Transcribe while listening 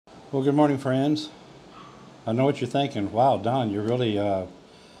Well, good morning, friends. I know what you're thinking. Wow, Don, you're really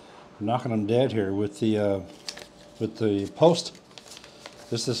knocking them dead here with the post.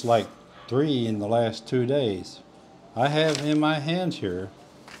 This is like 3 in the last 2 days. I have in my hands here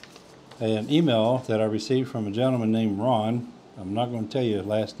an email that I received from a gentleman named Ron. I'm not going to tell you his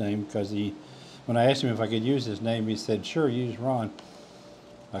last name because when I asked him if I could use his name, he said, "Sure, use Ron."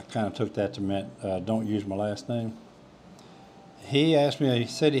 I kind of took that to mean don't use my last name. He asked me, he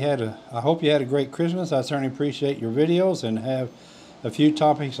said I hope you had a great Christmas. I certainly appreciate your videos and have a few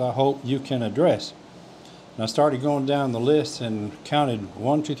topics I hope you can address. And I started going down the list and counted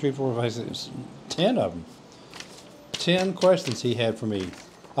 1, 2, 3, 4, 5, 6, 10 of them. 10 questions he had for me.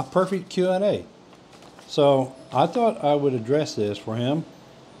 A perfect Q&A. So I thought I would address this for him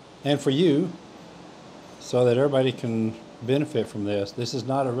and for you so that everybody can benefit from this. This is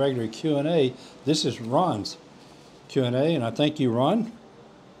not a regular Q&A. This is Ron's Q&A, and I thank you, Ron.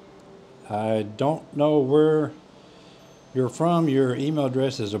 I don't know where you're from. Your email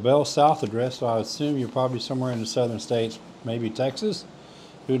address is a Bell South address, so I assume you're probably somewhere in the southern states, maybe Texas.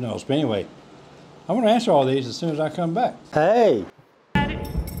 Who knows? But anyway, I'm going to answer all these as soon as I come back. Hey!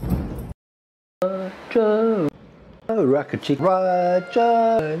 Roger! Rocket Chick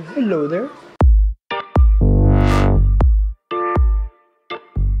Roger! Hello there.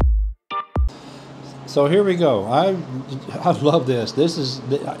 So here we go. I love this. This is,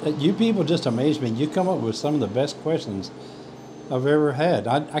 you people just amaze me. You come up with some of the best questions I've ever had.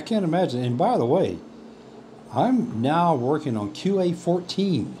 I can't imagine. And by the way, I'm now working on QA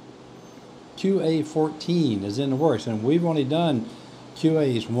 14. QA 14 is in the works, and we've only done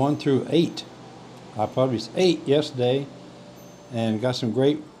QAs 1 through 8. I published 8 yesterday and got some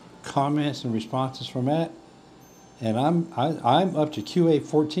great comments and responses from that. And I'm up to QA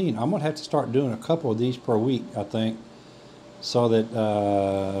 14. I'm gonna have to start doing a couple of these per week, I think, so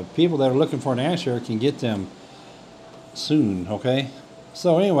that people that are looking for an answer can get them soon. Okay.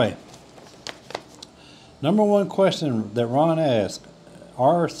 So anyway, number one question that Ron asked: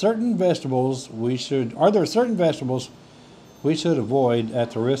 Are there certain vegetables we should avoid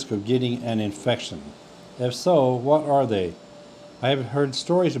at the risk of getting an infection? If so, what are they? I have heard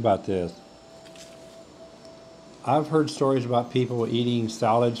stories about this. I've heard stories about people eating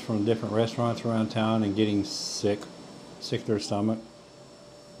salads from different restaurants around town and getting sick to their stomach.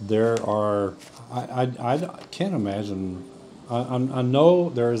 There are, I can't imagine, I know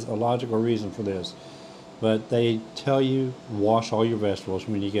there's a logical reason for this, but they tell you wash all your vegetables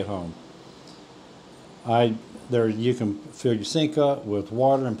when you get home. You can fill your sink up with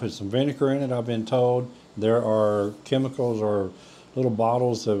water and put some vinegar in it, I've been told. There are chemicals or little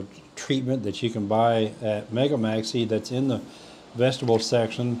bottles of treatment that you can buy at Mega Maxi that's in the vegetable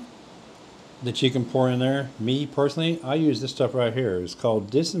section that you can pour in there. Me personally, I use this stuff right here. It's called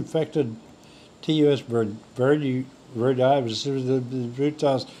disinfected TUS Verdi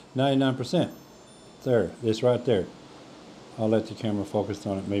 99%. There, it's right there. I'll let the camera focus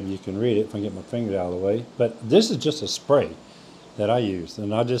on it. Maybe you can read it if I get my finger out of the way. But this is just a spray that I use,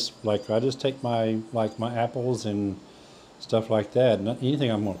 and I just take my apples and stuff like that. Anything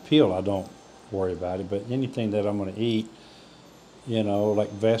I'm going to peel, I don't worry about it. But anything that I'm going to eat, you know,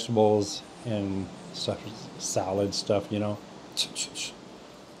 like vegetables and stuff, salad stuff, you know,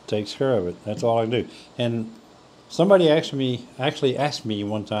 takes care of it. That's all I do. And somebody actually asked me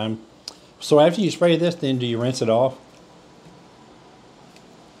one time, so after you spray this, then do you rinse it off?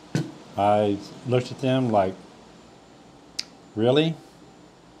 I looked at them like, really?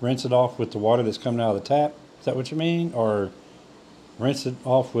 Rinse it off with the water that's coming out of the tap? Is that what you mean? Or rinse it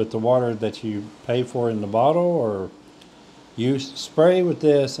off with the water that you pay for in the bottle? Or you spray with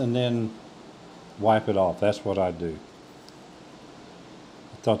this and then wipe it off? That's what I do.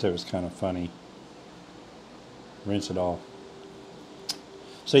 I thought that was kind of funny. Rinse it off.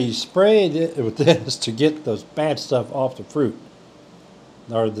 So you spray it with this to get those bad stuff off the fruit.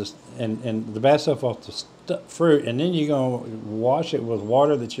 Or this, and the bad stuff off the fruit, and then you're going to wash it with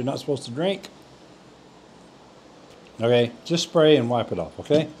water that you're not supposed to drink. Okay, just spray and wipe it off,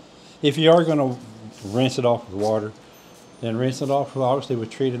 okay? If you are going to rinse it off with water, then rinse it off obviously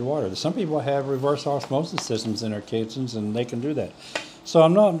with treated water. Some people have reverse osmosis systems in their kitchens, and they can do that. So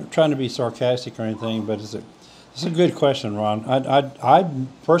I'm not trying to be sarcastic or anything, but it's a good question, Ron. I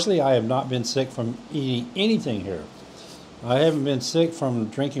personally, I have not been sick from eating anything here. I haven't been sick from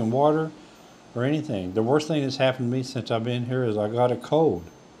drinking water or anything. The worst thing that's happened to me since I've been here is I got a cold,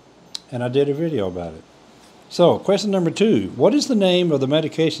 and I did a video about it. So, question number 2. What is the name of the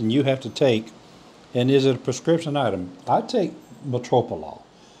medication you have to take, and is it a prescription item? I take metoprolol.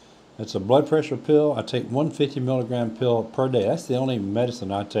 It's a blood pressure pill. I take 150 milligram pill per day. That's the only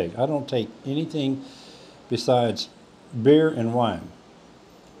medicine I take. I don't take anything besides beer and wine.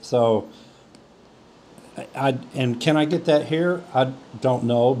 So, and can I get that here? I don't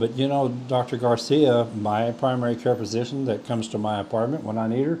know, but you know, Dr. Garcia, my primary care physician that comes to my apartment when I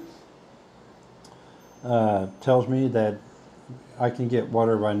need her, tells me that I can get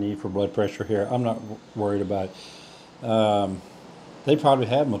whatever I need for blood pressure here. I'm not worried about it. They probably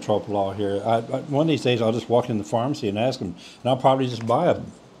have metoprolol here. One of these days I'll just walk in the pharmacy and ask them, and I'll probably just buy a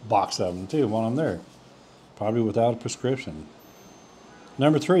box of them too while I'm there, probably without a prescription.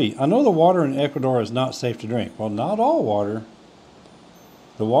 Number 3, I know the water in Ecuador is not safe to drink. Well, not all water.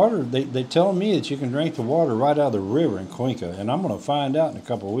 The water, they tell me that you can drink the water right out of the river in Cuenca, and I'm going to find out in a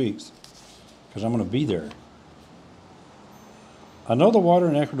couple of weeks because I'm going to be there. I know the water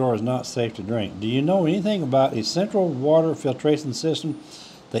in Ecuador is not safe to drink. Do you know anything about a central water filtration system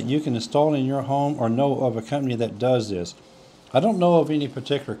that you can install in your home, or know of a company that does this? I don't know of any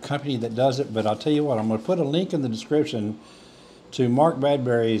particular company that does it, but I'll tell you what, I'm going to put a link in the description to Mark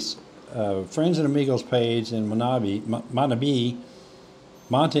Bradbury's Friends and Amigos page in Manabi,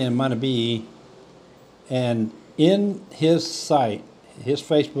 Manta and Manabi, and in his site, his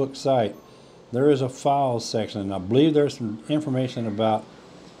Facebook site, there is a files section, and I believe there's some information about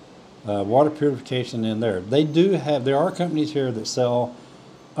water purification in there. There are companies here that sell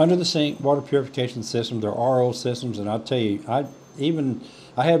under the sink water purification systems. There are RO systems, and I'll tell you, I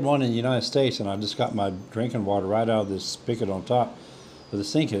had one in the United States, and I just got my drinking water right out of this spigot on top of the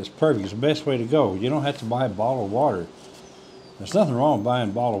sink. It's perfect. It's the best way to go. You don't have to buy a bottle of water. There's nothing wrong with buying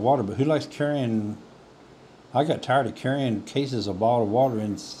a bottle of water, but who likes carrying? I got tired of carrying cases of bottled water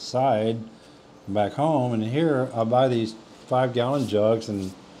inside back home, and here I buy these 5-gallon jugs,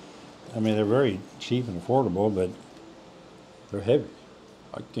 and I mean, they're very cheap and affordable, but they're heavy.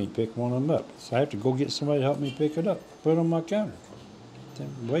 I can't pick one of them up, so I have to go get somebody to help me pick it up, put it on my counter. It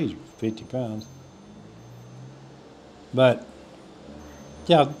weighs 50 pounds. But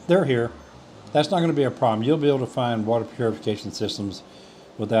yeah, they're here. That's not going to be a problem. You'll be able to find water purification systems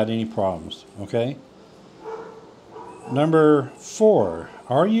without any problems, okay? Number 4,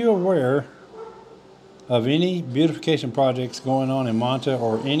 are you aware of any beautification projects going on in Manta,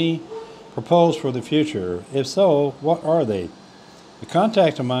 or any proposed for the future? If so, what are they? A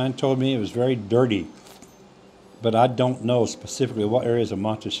contact of mine told me it was very dirty, but I don't know specifically what areas of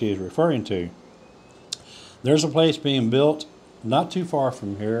Manta she is referring to. There's a place being built not too far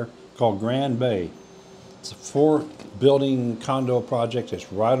from here called Grand Bay. It's a 4-building condo project.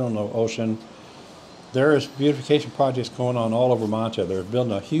 It's right on the ocean. There's beautification projects going on all over Manta. They're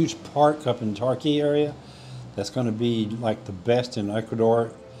building a huge park up in Tarqui area that's going to be like the best in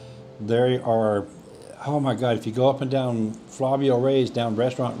Ecuador. There are, oh my God, if you go up and down Flavio Reyes, down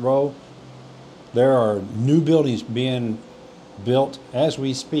Restaurant Row, there are new buildings being built as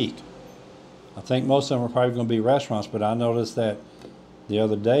we speak. I think most of them are probably going to be restaurants, but I noticed that the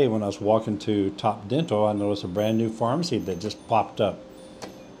other day when I was walking to Top Dental, I noticed a brand new pharmacy that just popped up,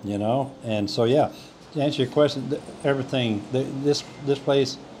 you know? And so, yeah, to answer your question, everything, this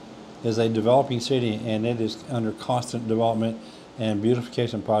place is a developing city, and it is under constant development, and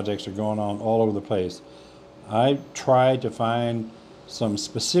beautification projects are going on all over the place. I tried to find some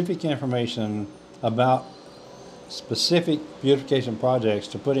specific information about specific beautification projects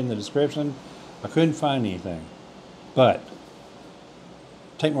to put in the description. I couldn't find anything, but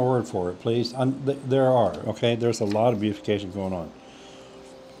take my word for it, please. There are, okay? There's a lot of beautification going on.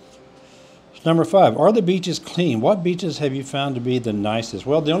 Number 5, are the beaches clean? What beaches have you found to be the nicest?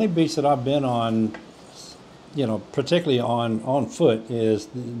 Well, the only beach that I've been on, you know, particularly on foot, is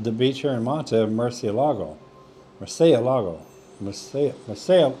the beach here in Manta, Murcielago.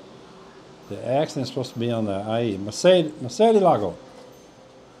 The accent's supposed to be on the IE. Murcielago.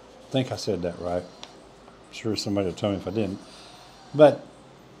 I think I said that right. I'm sure somebody will tell me if I didn't. But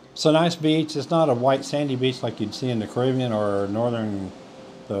it's a nice beach. It's not a white sandy beach like you'd see in the Caribbean or northern,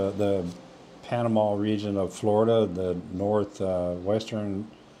 the Panama region of Florida, the northwestern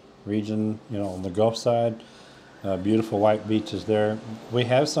region, you know, on the Gulf side. Beautiful white beaches there. We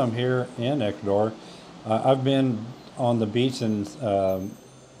have some here in Ecuador. I've been on the beach in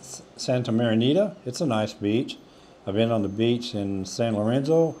Santa Marinita. It's a nice beach. I've been on the beach in San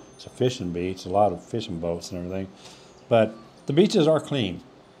Lorenzo. It's a fishing beach, a lot of fishing boats and everything. But the beaches are clean.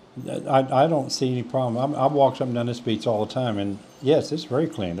 I don't see any problem. I've walked up and down this beach all the time, and yes, it's very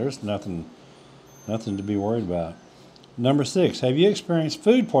clean. There's nothing to be worried about. Number 6, have you experienced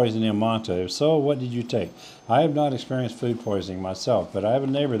food poisoning in Manta? If so, what did you take? I have not experienced food poisoning myself, but I have a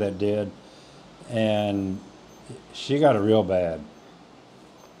neighbor that did, and she got it real bad.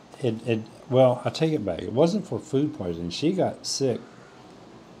 Well, I take it back. It wasn't for food poisoning. She got sick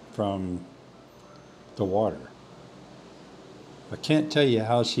from the water. I can't tell you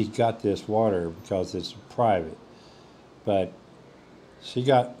how she got this water because it's private, but she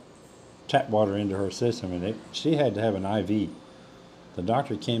got tap water into her system, and she had to have an IV. The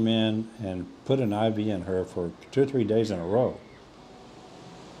doctor came in and put an IV in her for 2 or 3 days in a row.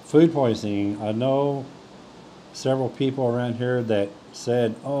 Food poisoning, I know several people around here that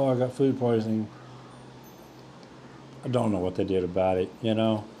said, oh, I got food poisoning. I don't know what they did about it, you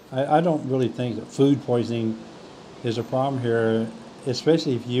know. I don't really think that food poisoning is a problem here,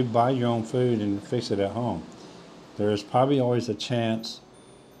 especially if you buy your own food and fix it at home. There's probably always a chance.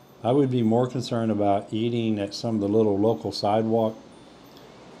 I would be more concerned about eating at some of the little local sidewalk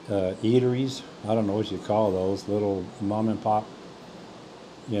eateries. I don't know what you call those, little mom and pop,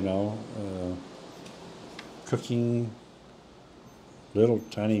 you know, cooking, little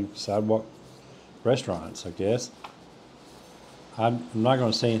tiny sidewalk restaurants, I guess. I'm not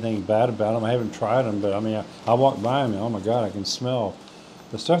going to say anything bad about them. I haven't tried them, but I mean, I walk by them and, oh my God, I can smell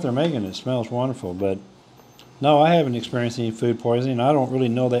the stuff they're making. It smells wonderful, but no, I haven't experienced any food poisoning. I don't really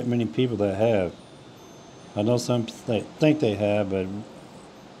know that many people that have. I know some that think they have, but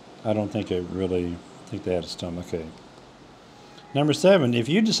I don't think they really think they had a stomachache. Number 7, if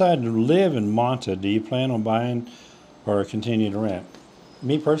you decide to live in Manta, do you plan on buying or continue to rent?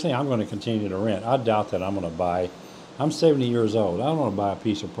 Me personally, I'm going to continue to rent. I doubt that I'm going to buy. I'm 70 years old. I don't want to buy a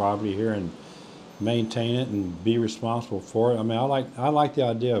piece of property here and maintain it and be responsible for it. I mean, I like the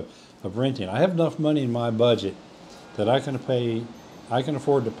idea of renting. I have enough money in my budget that I can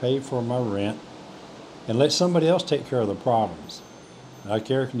afford to pay for my rent and let somebody else take care of the problems.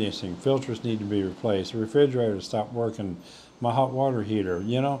 Like air conditioning, filters need to be replaced, the refrigerator stopped working, my hot water heater,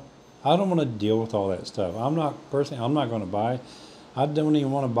 you know. I don't want to deal with all that stuff. I'm not going to buy. I don't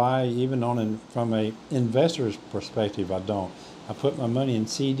even want to buy, even from a investor's perspective. I don't. I put my money in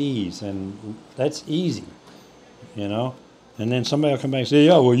CDs, and that's easy, you know. And then somebody will come back and say,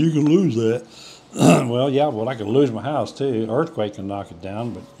 yeah, well, you can lose that. Well, yeah, well, I could lose my house too. Earthquake can knock it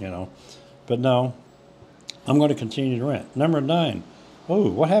down, but you know. But no, I'm going to continue to rent. Number 9. Oh,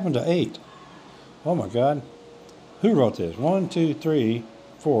 what happened to 8? Oh my God. Who wrote this? 1, 2, 3,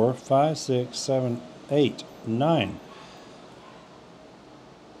 4, 5, 6, 7, 8, 9.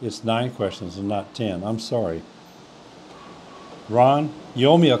 It's 9 questions and not 10. I'm sorry. Ron, you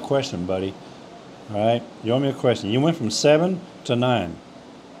owe me a question, buddy. All right? You owe me a question. You went from 7 to 9.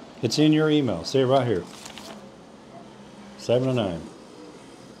 It's in your email. See it right here. 7 to 9.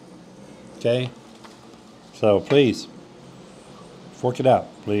 Okay? So please, fork it out,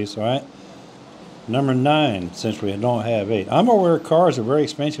 please. All right? Number 9, since we don't have 8. I'm aware cars are very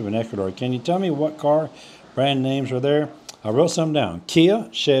expensive in Ecuador. Can you tell me what car brand names are there? I wrote some down. Kia,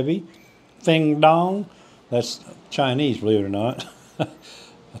 Chevy, Feng Dong. That's Chinese, believe it or not. I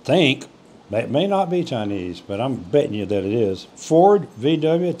think. That may not be Chinese, but I'm betting you that it is. Ford,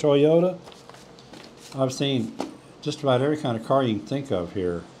 VW, Toyota. I've seen just about every kind of car you can think of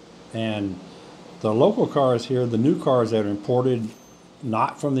here. And the local cars here, the new cars that are imported,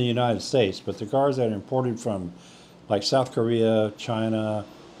 not from the United States, but the cars that are imported from like South Korea, China,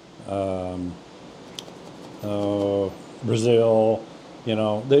 Brazil, you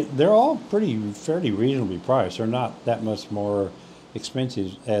know, they're all fairly reasonably priced. They're not that much more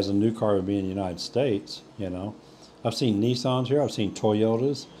expensive as a new car would be in the United States, you know. I've seen Nissans here. I've seen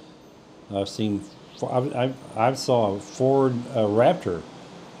Toyotas. I saw a Ford Raptor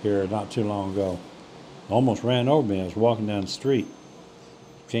here not too long ago. Almost ran over me. I was walking down the street.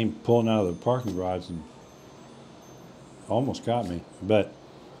 Came pulling out of the parking garage and almost got me. But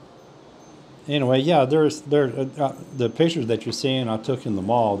anyway, yeah, the pictures that you're seeing I took in the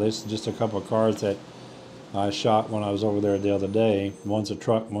mall. This is just a couple of cars that I shot when I was over there the other day. One's a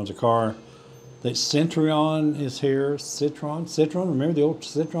truck, one's a car. The Citroen is here. Citroen. Remember the old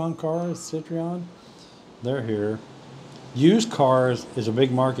Citroen cars? Citroen. They're here. Used cars is a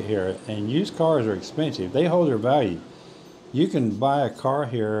big market here, and used cars are expensive. They hold their value. You can buy a car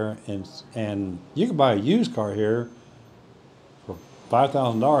here, and you can buy a used car here for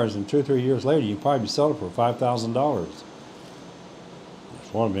 $5,000, and 2 or 3 years later, you can probably sell it for $5,000.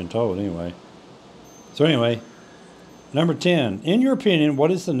 That's what I've been told, anyway. So anyway, number 10. In your opinion,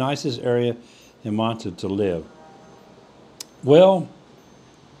 what is the nicest area in Manta to live? Well,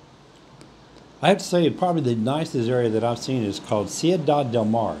 I have to say probably the nicest area that I've seen is called Ciudad del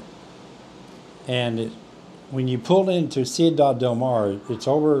Mar. And when you pull into Ciudad del Mar, it's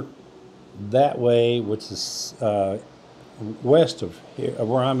over that way, which is west of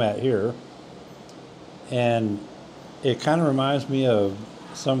where I'm at here. And it kind of reminds me of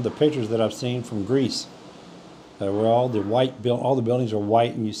some of the pictures that I've seen from Greece, where all the buildings are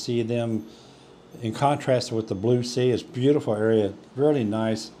white, and you see them in contrast with the blue sea. It's a beautiful area, really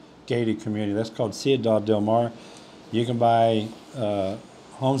nice gated community. That's called Ciudad del Mar. You can buy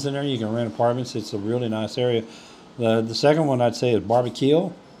homes in there. You can rent apartments. It's a really nice area. The second one I'd say is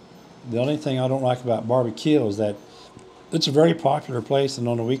Barbecue. The only thing I don't like about Barbecue is that it's a very popular place, and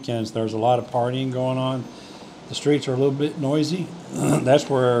on the weekends there's a lot of partying going on. The streets are a little bit noisy. That's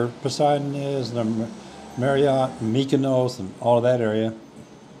where Poseidon is, the Marriott, Mykonos, and all of that area.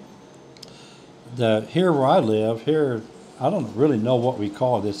 Here where I live, here I don't really know what we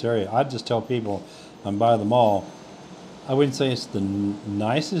call this area. I just tell people I'm by the mall. I wouldn't say it's the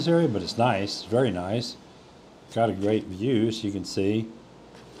nicest area, but it's nice. It's very nice. Got a great view, as you can see.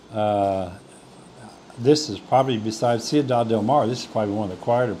 This is probably, besides Ciudad del Mar, this is probably one of the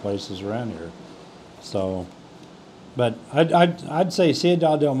quieter places around here. So, but I'd say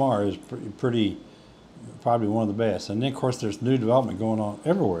Ciudad del Mar is pretty, probably one of the best. And then, of course, there's new development going on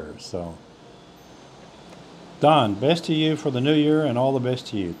everywhere. So, Don, best to you for the new year, and all the best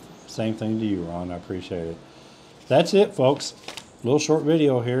to you. Same thing to you, Ron. I appreciate it. That's it, folks. A little short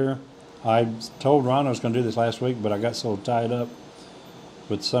video here. I told Ron I was going to do this last week, but I got so tied up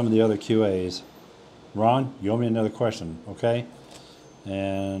with some of the other QAs. Ron, you owe me another question, okay?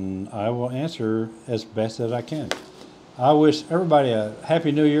 And I will answer as best as I can. I wish everybody a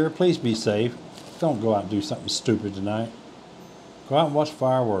Happy New Year. Please be safe. Don't go out and do something stupid tonight. Go out and watch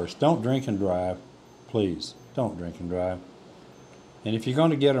fireworks. Don't drink and drive. Please, don't drink and drive. And if you're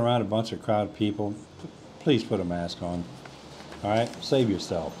going to get around a bunch of crowded people, please put a mask on. All right? Save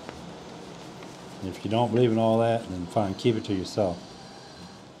yourself. And if you don't believe in all that, then fine, keep it to yourself.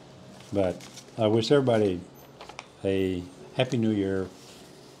 But I wish everybody a Happy New Year,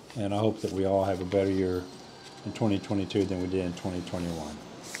 and I hope that we all have a better year in 2022 than we did in 2021.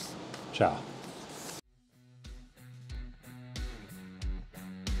 Ciao.